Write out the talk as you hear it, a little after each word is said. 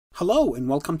Hello and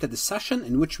welcome to this session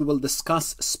in which we will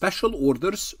discuss special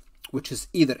orders, which is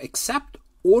either accept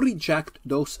or reject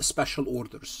those special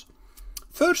orders.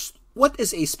 First, what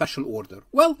is a special order?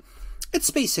 Well,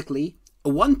 it's basically a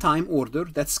one-time order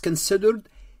that's considered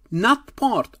not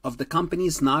part of the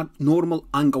company's normal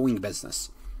ongoing business.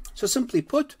 So simply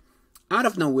put, out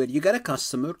of nowhere, you get a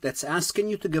customer that's asking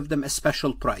you to give them a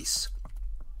special price.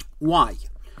 Why?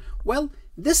 Well,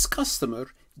 this customer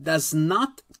does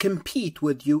not compete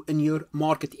with you in your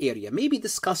market area. Maybe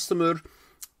this customer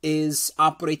is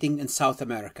operating in South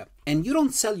America and you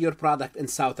don't sell your product in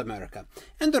South America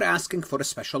and they're asking for a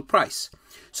special price.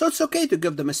 So it's okay to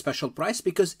give them a special price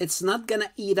because it's not going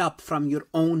to eat up from your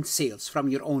own sales, from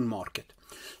your own market.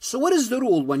 So what is the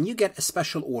rule when you get a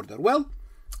special order? Well,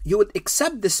 you would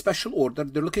accept this special order.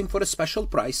 They're looking for a special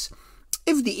price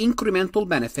if the incremental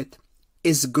benefit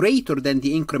is greater than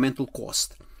the incremental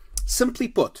cost. Simply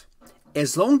put,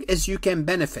 as long as you can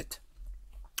benefit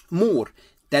more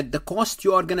than the cost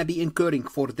you are going to be incurring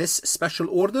for this special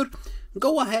order,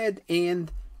 go ahead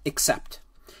and accept.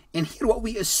 And here what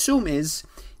we assume is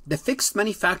the fixed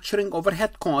manufacturing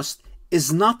overhead cost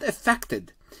is not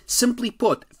affected. Simply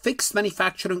put, fixed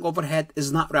manufacturing overhead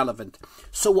is not relevant.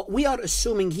 So what we are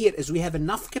assuming here is we have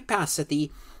enough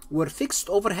capacity where fixed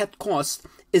overhead cost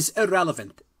is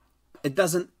irrelevant.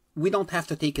 We don't have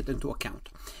to take it into account.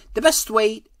 The best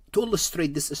way to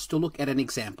illustrate this is to look at an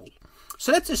example.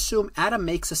 So let's assume Adam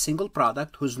makes a single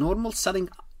product whose normal selling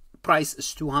price is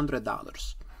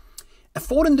 $200. A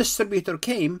foreign distributor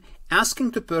came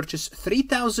asking to purchase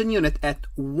 3,000 units at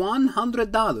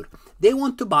 $100. They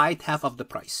want to buy it half of the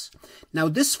price. Now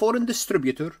this foreign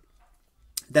distributor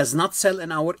does not sell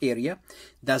in our area,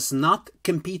 does not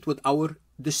compete with our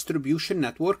distribution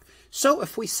network. So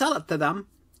if we sell it to them,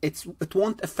 it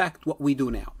won't affect what we do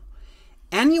now.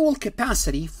 Annual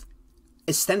capacity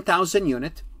is 10,000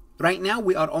 units. Right now,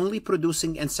 we are only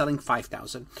producing and selling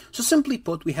 5,000. So simply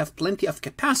put, we have plenty of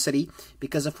capacity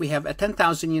because if we have a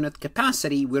 10,000 unit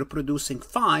capacity, we're producing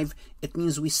 5. It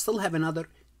means we still have another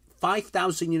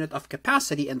 5,000 units of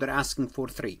capacity and they're asking for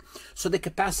 3. So the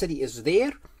capacity is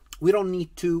there. We don't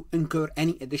need to incur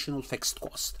any additional fixed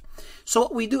cost. So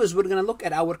what we do is we're going to look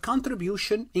at our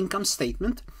contribution income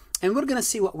statement and we're going to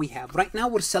see what we have. Right now,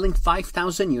 we're selling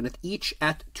 5,000 units, each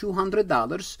at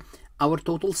 $200. Our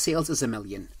total sales is $1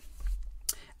 million.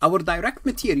 Our direct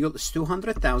material is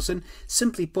 $200,000.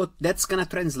 Simply put, that's going to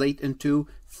translate into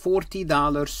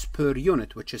 $40 per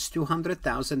unit, which is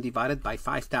 $200,000 divided by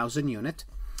 5,000 units.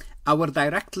 Our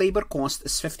direct labor cost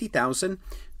is $50,000.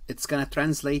 It's going to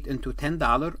translate into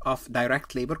 $10 of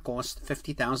direct labor cost,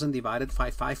 $50,000 divided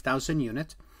by 5,000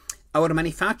 units. Our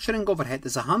manufacturing overhead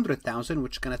is $100,000,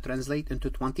 which is going to translate into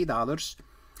 $20.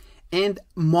 And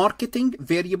marketing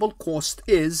variable cost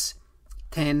is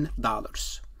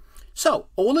 $10. So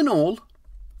all in all,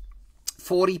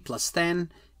 40 plus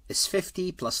 10 is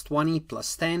 50 plus 20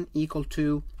 plus 10 equal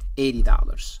to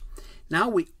 $80.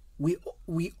 Now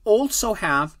we also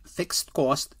have fixed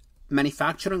cost,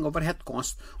 manufacturing overhead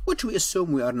cost, which we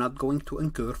assume we are not going to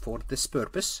incur for this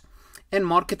purpose. And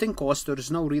marketing cost, there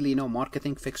is really no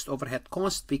marketing fixed overhead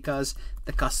cost because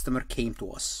the customer came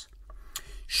to us.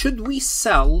 Should we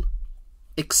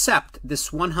accept this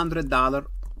 $100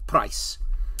 price?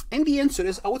 And the answer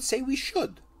is, I would say we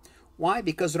should. Why?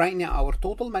 Because right now our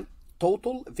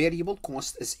total variable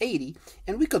cost is 80,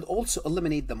 and we could also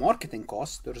eliminate the marketing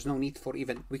cost. There is no need for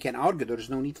we can argue there is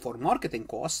no need for marketing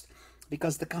cost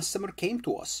because the customer came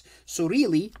to us. So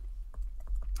really,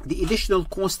 the additional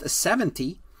cost is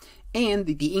 70, and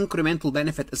the incremental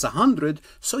benefit is 100.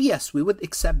 So yes, we would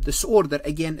accept this order,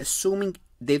 again, assuming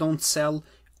they don't sell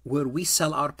where we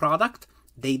sell our product.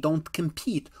 They don't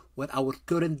compete with our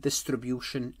current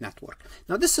distribution network.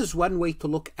 Now, this is one way to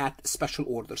look at special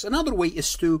orders. Another way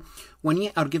is to, when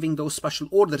you are giving those special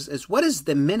orders, is what is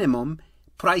the minimum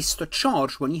price to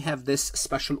charge when you have this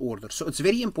special order. So it's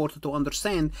very important to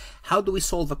understand how do we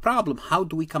solve a problem? How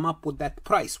do we come up with that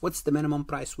price? What's the minimum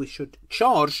price we should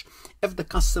charge if the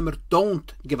customer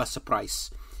don't give us a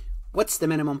price? What's the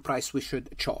minimum price we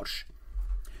should charge?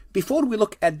 Before we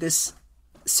look at this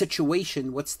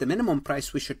situation, what's the minimum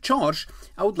price we should charge,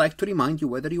 I would like to remind you,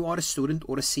 whether you are a student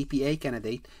or a CPA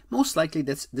candidate, most likely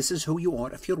this is who you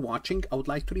are. If you're watching, I would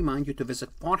like to remind you to visit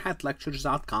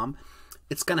farhatlectures.com.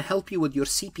 It's going to help you with your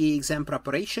CPA exam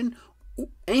preparation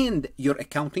and your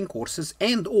accounting courses,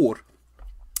 and or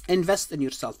invest in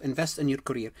yourself, invest in your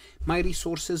career. My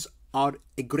resources are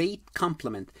a great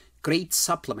complement, great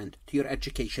supplement to your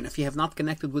education. If you have not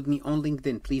connected with me on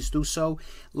LinkedIn, please do so.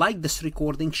 Like this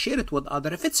recording, share it with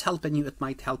others. If it's helping you, it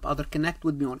might help others. Connect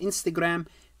with me on Instagram,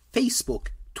 Facebook,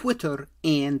 Twitter,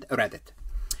 and Reddit.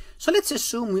 So let's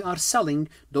assume we are selling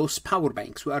those power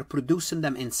banks. We are producing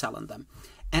them and selling them.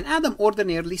 And Adam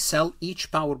ordinarily sell each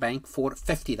power bank for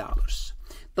 $50.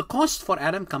 The cost for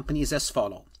Adam Company is as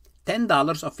follows.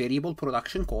 $10 of variable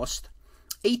production cost,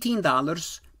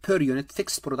 $18 per unit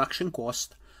fixed production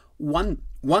cost,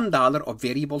 $1 of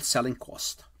variable selling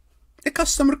cost. The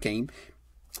customer came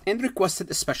and requested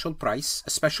a special price,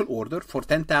 a special order for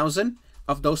 10,000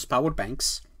 of those power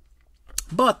banks,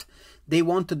 but they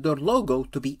wanted their logo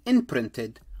to be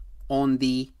imprinted on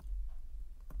the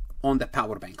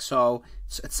power bank. So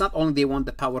it's not only they want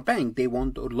the power bank, they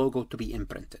want their logo to be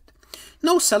imprinted.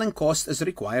 No selling cost is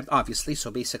required, obviously,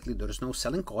 so basically there is no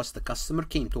selling cost. The customer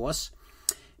came to us,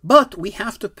 but we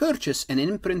have to purchase an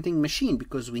imprinting machine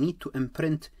because we need to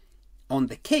imprint on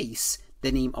the case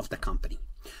the name of the company.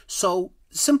 So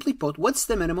simply put, what's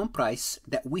the minimum price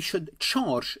that we should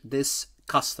charge this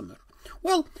customer?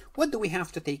 Well, what do we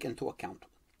have to take into account?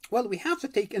 Well, we have to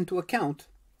take into account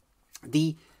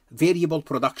the variable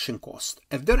production cost.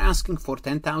 If they're asking for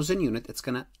 10,000 units, it's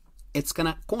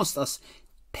gonna cost us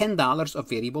 $10 of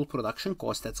variable production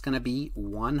cost. That's gonna be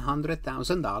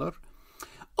 $100,000.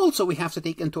 Also, we have to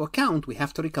take into account, we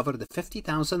have to recover the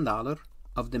 $50,000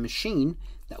 of the machine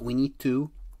that we need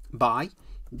to buy.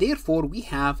 Therefore, we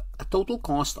have a total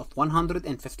cost of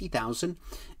 $150,000.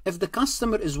 If the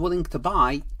customer is willing to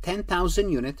buy 10,000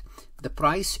 units, the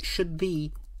price should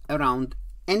be around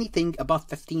anything above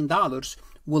 $15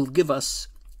 will give us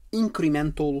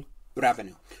incremental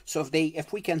revenue. So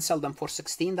if we can sell them for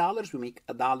 $16, we make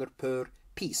 $1 per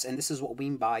piece. And this is what we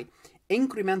mean by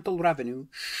incremental revenue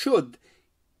should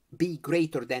be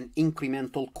greater than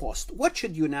incremental cost. What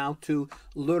should you now to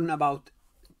learn about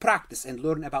practice and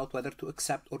learn about whether to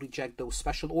accept or reject those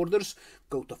special orders?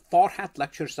 Go to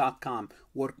farhatlectures.com,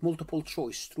 work multiple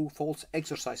choice, true, false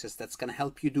exercises that's going to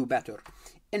help you do better.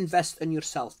 Invest in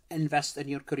yourself, invest in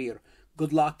your career.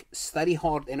 Good luck, study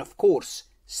hard, and of course,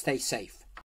 stay safe.